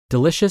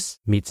Delicious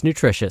meets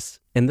nutritious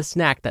in the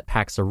snack that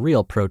packs a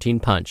real protein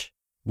punch.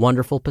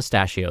 Wonderful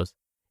Pistachios.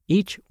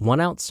 Each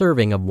 1-ounce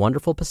serving of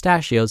Wonderful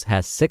Pistachios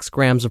has 6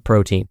 grams of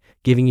protein,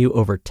 giving you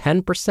over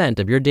 10%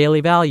 of your daily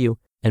value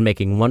and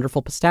making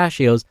Wonderful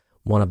Pistachios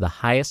one of the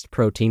highest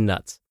protein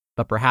nuts.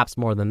 But perhaps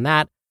more than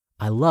that,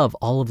 I love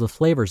all of the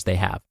flavors they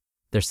have.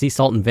 Their sea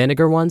salt and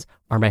vinegar ones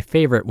are my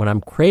favorite when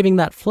I'm craving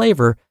that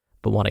flavor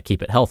but want to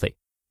keep it healthy.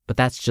 But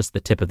that's just the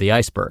tip of the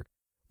iceberg.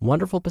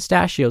 Wonderful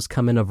Pistachios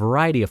come in a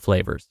variety of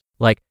flavors,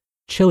 like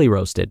chili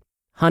roasted,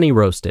 honey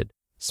roasted,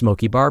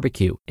 smoky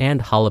barbecue,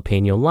 and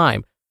jalapeno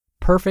lime,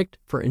 perfect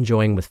for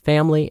enjoying with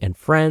family and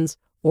friends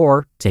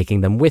or taking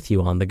them with you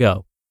on the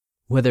go.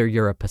 Whether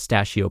you're a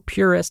pistachio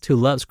purist who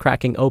loves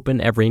cracking open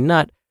every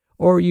nut,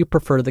 or you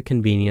prefer the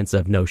convenience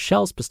of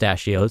no-shells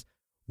pistachios,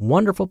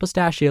 Wonderful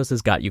Pistachios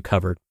has got you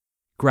covered.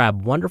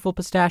 Grab Wonderful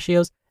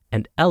Pistachios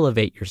and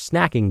elevate your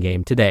snacking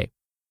game today.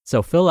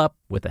 So fill up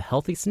with a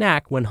healthy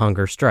snack when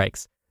hunger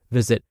strikes.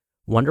 Visit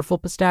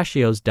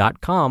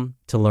wonderfulpistachios.com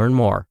to learn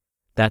more.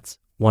 That's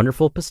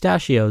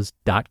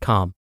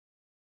wonderfulpistachios.com.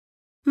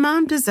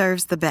 Mom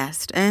deserves the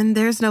best, and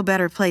there's no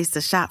better place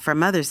to shop for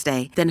Mother's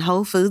Day than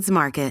Whole Foods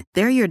Market.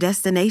 They're your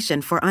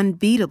destination for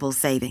unbeatable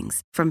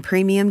savings, from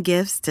premium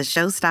gifts to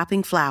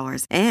show-stopping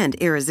flowers and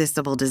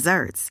irresistible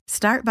desserts.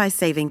 Start by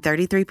saving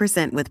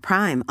 33% with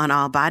Prime on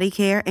all body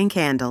care and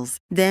candles.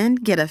 Then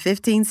get a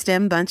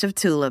 15-stem bunch of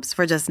tulips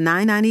for just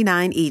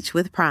 $9.99 each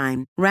with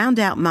Prime. Round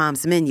out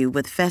Mom's menu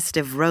with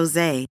festive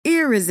rosé,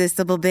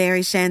 irresistible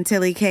berry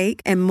chantilly cake,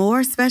 and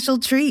more special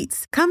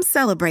treats. Come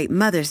celebrate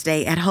Mother's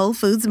Day at Whole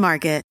Foods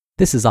Market.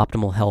 This is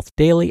Optimal Health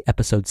Daily,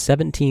 episode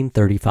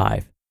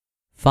 1735.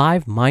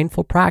 5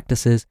 Mindful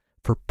Practices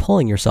for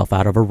Pulling Yourself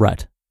Out of a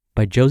Rut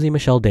by Josie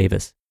Michelle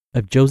Davis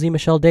of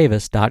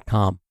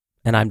josiemichelledavis.com.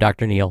 And I'm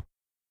Dr. Neil.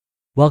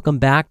 Welcome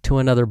back to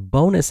another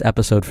bonus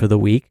episode for the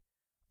week.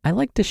 I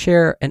like to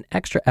share an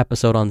extra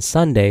episode on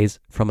Sundays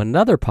from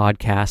another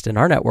podcast in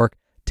our network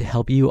to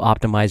help you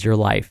optimize your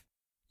life.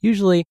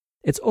 Usually,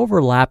 it's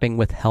overlapping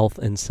with health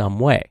in some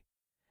way.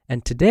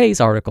 And today's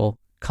article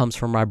comes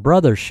from my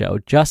brother's show,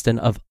 Justin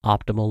of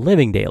Optimal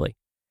Living Daily.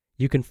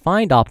 You can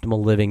find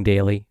Optimal Living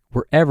Daily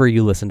wherever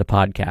you listen to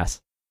podcasts.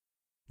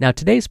 Now,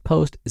 today's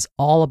post is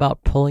all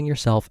about pulling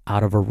yourself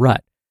out of a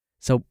rut,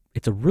 so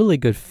it's a really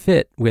good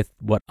fit with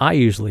what I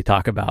usually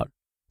talk about.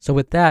 So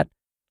with that,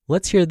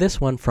 let's hear this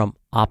one from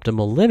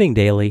Optimal Living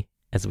Daily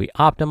as we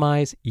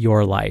optimize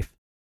your life.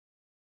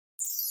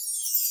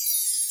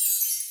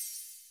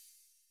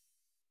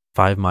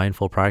 5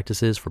 Mindful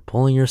Practices for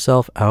Pulling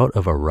Yourself Out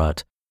of a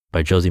Rut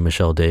by Josie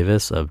Michelle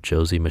Davis of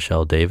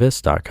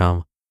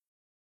josiemichelledavis.com.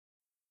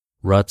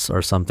 Ruts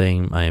are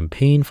something I am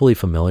painfully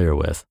familiar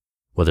with.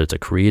 Whether it's a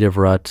creative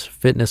rut,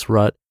 fitness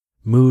rut,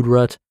 mood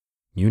rut,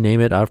 you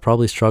name it, I've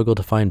probably struggled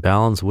to find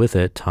balance with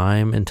it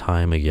time and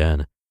time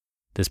again.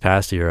 This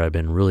past year, I've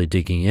been really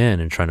digging in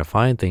and trying to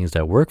find things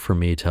that work for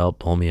me to help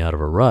pull me out of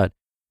a rut,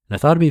 and I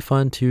thought it'd be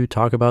fun to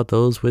talk about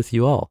those with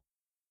you all.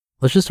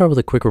 Let's just start with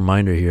a quick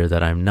reminder here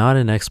that I'm not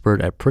an expert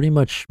at pretty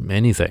much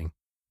anything.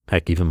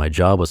 Heck, even my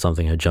job was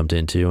something I jumped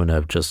into and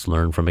I've just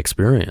learned from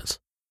experience.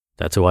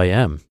 That's who I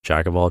am,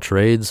 jack of all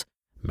trades,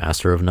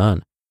 master of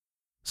none.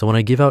 So when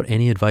I give out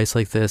any advice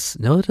like this,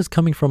 know that it's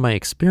coming from my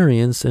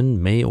experience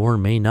and may or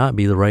may not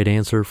be the right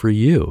answer for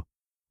you.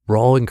 We're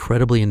all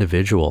incredibly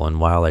individual, and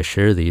while I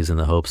share these in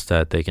the hopes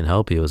that they can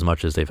help you as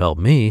much as they've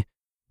helped me,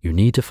 you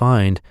need to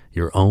find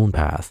your own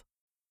path.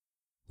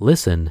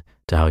 Listen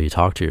to how you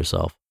talk to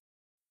yourself.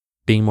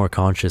 Being more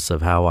conscious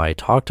of how I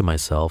talk to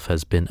myself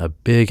has been a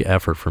big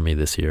effort for me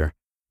this year.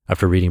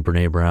 After reading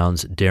Brené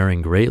Brown's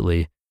Daring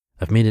Greatly,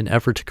 I've made an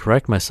effort to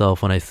correct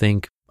myself when I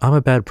think I'm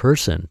a bad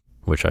person,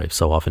 which I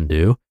so often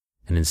do,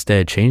 and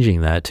instead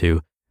changing that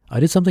to, I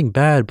did something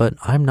bad, but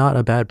I'm not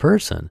a bad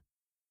person.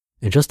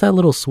 And just that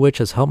little switch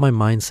has helped my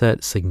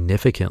mindset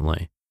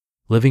significantly.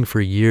 Living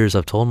for years,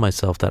 I've told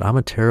myself that I'm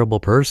a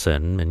terrible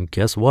person, and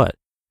guess what?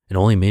 It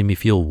only made me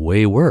feel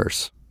way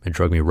worse. It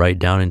drug me right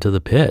down into the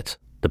pit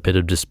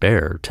of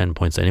despair, 10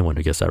 points to anyone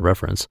who gets that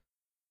reference.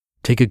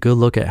 Take a good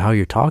look at how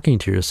you're talking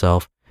to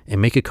yourself and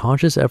make a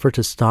conscious effort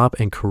to stop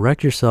and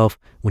correct yourself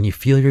when you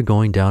feel you're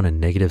going down a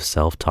negative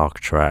self-talk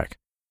track.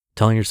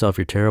 Telling yourself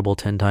you're terrible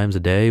 10 times a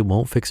day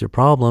won't fix your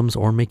problems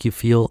or make you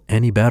feel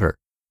any better.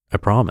 I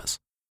promise.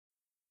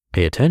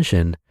 Pay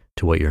attention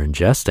to what you're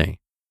ingesting.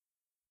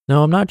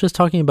 Now, I'm not just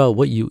talking about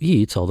what you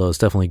eat, although it's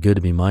definitely good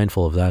to be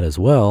mindful of that as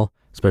well,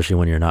 especially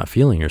when you're not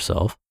feeling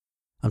yourself.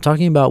 I'm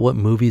talking about what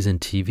movies and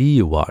TV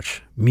you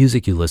watch,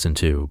 music you listen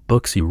to,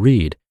 books you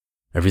read,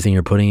 everything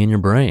you're putting in your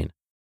brain.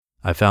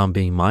 I found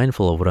being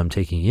mindful of what I'm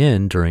taking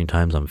in during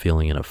times I'm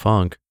feeling in a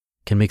funk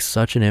can make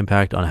such an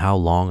impact on how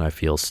long I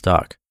feel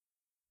stuck.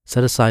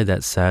 Set aside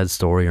that sad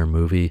story or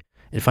movie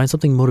and find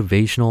something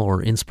motivational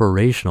or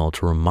inspirational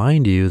to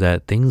remind you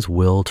that things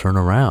will turn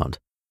around.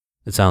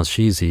 It sounds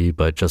cheesy,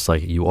 but just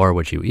like you are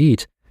what you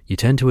eat, you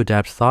tend to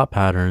adapt thought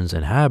patterns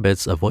and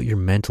habits of what you're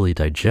mentally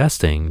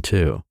digesting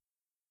too.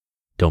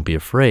 Don't be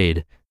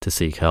afraid to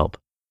seek help.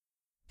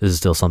 This is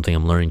still something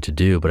I'm learning to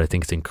do, but I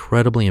think it's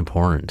incredibly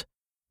important.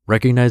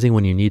 Recognizing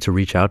when you need to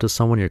reach out to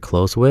someone you're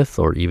close with,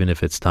 or even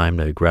if it's time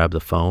to grab the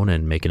phone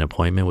and make an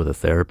appointment with a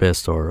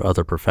therapist or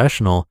other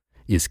professional,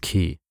 is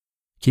key.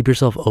 Keep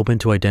yourself open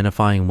to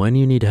identifying when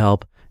you need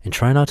help and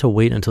try not to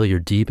wait until you're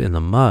deep in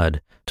the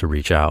mud to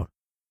reach out.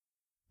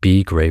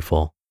 Be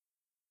grateful.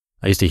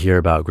 I used to hear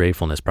about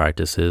gratefulness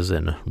practices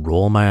and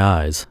roll my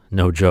eyes,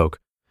 no joke.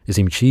 It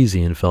seemed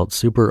cheesy and felt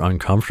super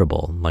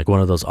uncomfortable, like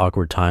one of those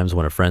awkward times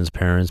when a friend's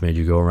parents made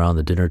you go around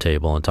the dinner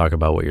table and talk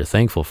about what you're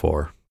thankful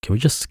for. Can we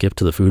just skip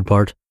to the food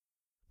part?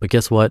 But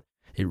guess what?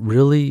 It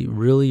really,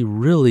 really,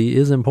 really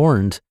is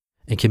important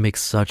and can make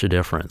such a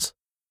difference.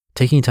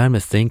 Taking time to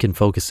think and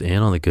focus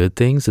in on the good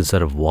things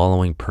instead of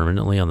wallowing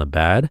permanently on the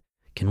bad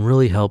can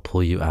really help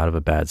pull you out of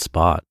a bad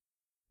spot.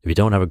 If you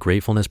don't have a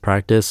gratefulness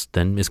practice,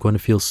 then it's going to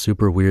feel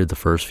super weird the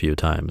first few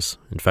times.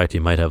 In fact,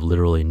 you might have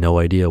literally no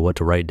idea what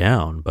to write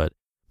down, but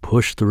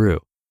push through.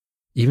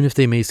 Even if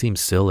they may seem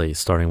silly,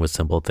 starting with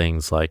simple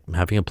things like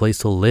having a place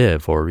to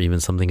live or even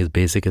something as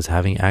basic as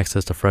having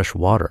access to fresh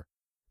water.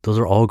 Those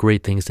are all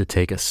great things to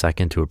take a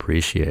second to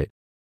appreciate.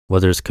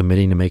 Whether it's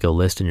committing to make a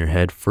list in your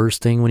head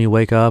first thing when you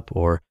wake up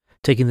or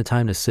taking the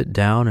time to sit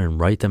down and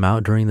write them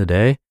out during the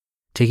day,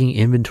 taking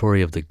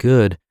inventory of the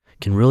good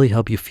can really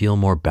help you feel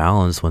more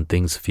balanced when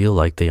things feel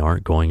like they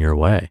aren't going your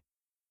way.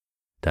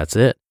 That's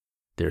it.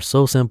 They're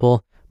so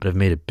simple, but have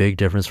made a big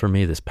difference for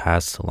me this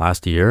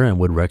last year and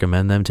would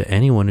recommend them to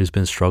anyone who's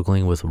been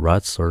struggling with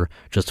ruts or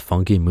just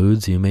funky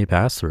moods you may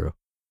pass through.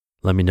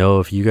 Let me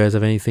know if you guys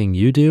have anything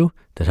you do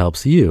that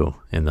helps you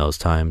in those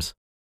times.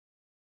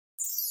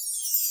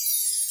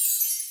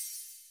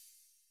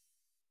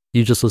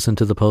 You just listened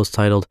to the post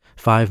titled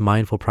 5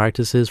 Mindful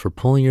Practices for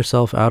Pulling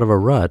Yourself Out of a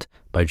Rut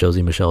by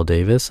Josie Michelle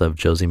Davis of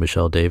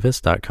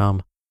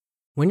josiemichelledavis.com.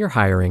 When you're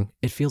hiring,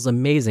 it feels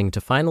amazing to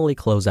finally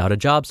close out a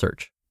job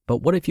search. But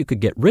what if you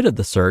could get rid of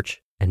the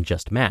search and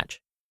just match?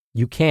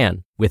 You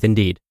can with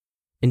Indeed.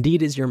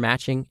 Indeed is your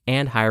matching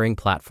and hiring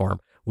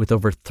platform with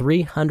over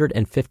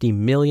 350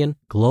 million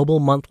global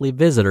monthly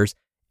visitors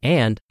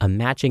and a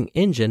matching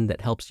engine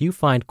that helps you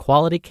find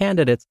quality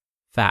candidates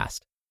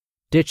fast.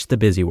 Ditch the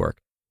busy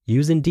work.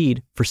 Use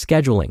Indeed for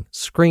scheduling,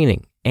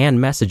 screening, and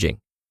messaging.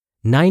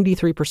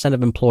 93%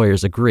 of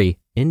employers agree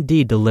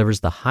Indeed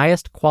delivers the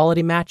highest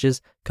quality matches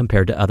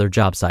compared to other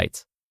job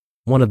sites.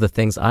 One of the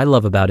things I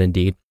love about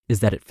Indeed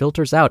is that it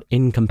filters out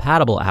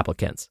incompatible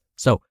applicants.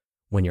 So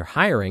when you're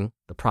hiring,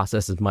 the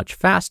process is much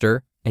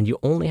faster and you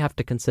only have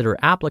to consider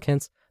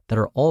applicants that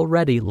are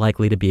already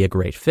likely to be a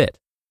great fit.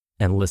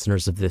 And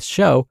listeners of this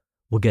show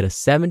will get a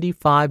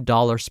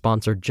 $75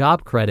 sponsored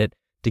job credit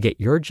to get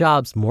your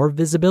jobs more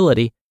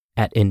visibility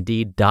at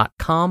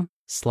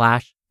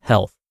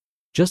Indeed.com/health.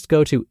 Just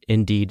go to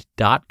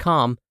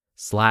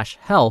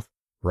Indeed.com/health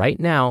right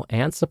now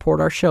and support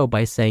our show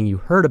by saying you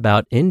heard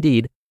about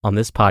Indeed on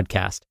this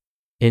podcast.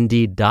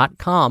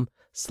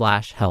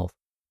 Indeed.com/health.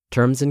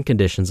 Terms and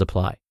conditions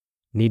apply.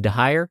 Need to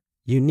hire?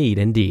 You need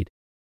Indeed.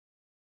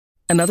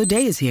 Another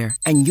day is here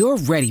and you're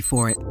ready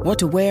for it. What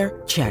to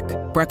wear? Check.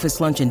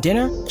 Breakfast, lunch, and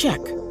dinner? Check.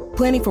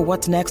 Planning for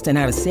what's next and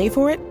how to save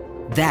for it?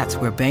 That's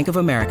where Bank of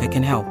America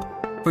can help.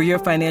 For your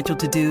financial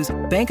to-dos,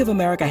 Bank of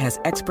America has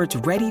experts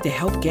ready to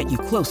help get you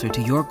closer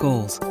to your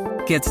goals.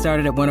 Get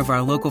started at one of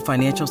our local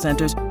financial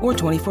centers or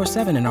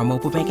 24/7 in our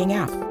mobile banking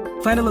app.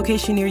 Find a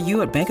location near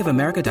you at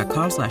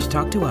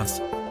bankofamerica.com/talktous.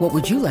 What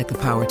would you like the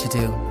power to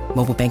do?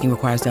 Mobile banking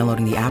requires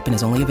downloading the app and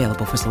is only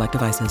available for select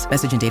devices.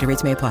 Message and data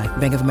rates may apply.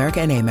 Bank of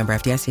America NA, member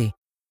FDIC.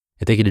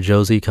 And thank you to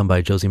Josie. Come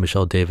by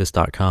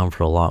josiemichelledavis.com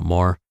for a lot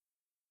more.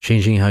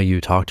 Changing how you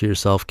talk to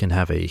yourself can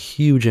have a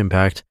huge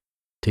impact.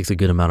 Takes a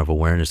good amount of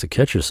awareness to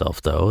catch yourself,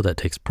 though. That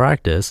takes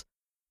practice.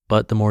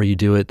 But the more you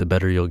do it, the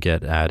better you'll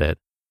get at it.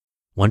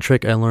 One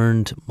trick I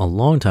learned a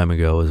long time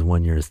ago is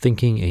when you're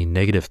thinking a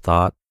negative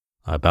thought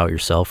about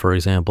yourself, for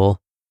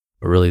example,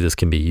 but really this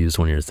can be used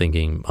when you're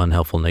thinking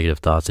unhelpful negative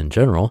thoughts in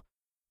general.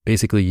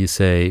 Basically, you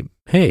say,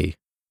 hey,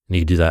 and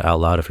you can do that out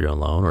loud if you're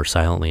alone or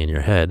silently in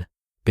your head,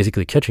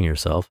 basically catching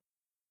yourself.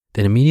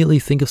 Then immediately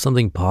think of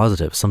something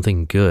positive,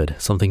 something good,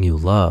 something you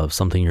love,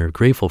 something you're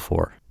grateful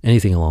for,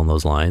 anything along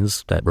those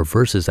lines that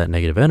reverses that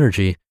negative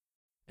energy,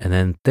 and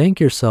then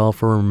thank yourself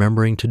for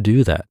remembering to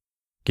do that.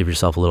 Give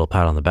yourself a little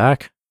pat on the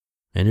back,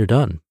 and you're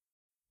done.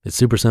 It's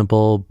super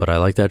simple, but I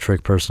like that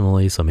trick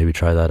personally, so maybe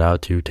try that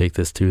out to take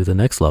this to the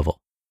next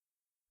level.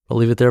 I'll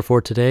leave it there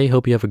for today.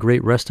 Hope you have a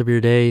great rest of your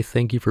day.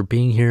 Thank you for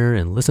being here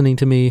and listening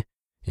to me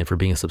and for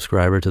being a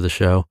subscriber to the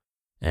show.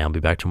 And I'll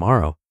be back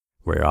tomorrow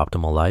where your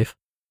optimal life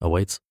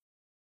awaits.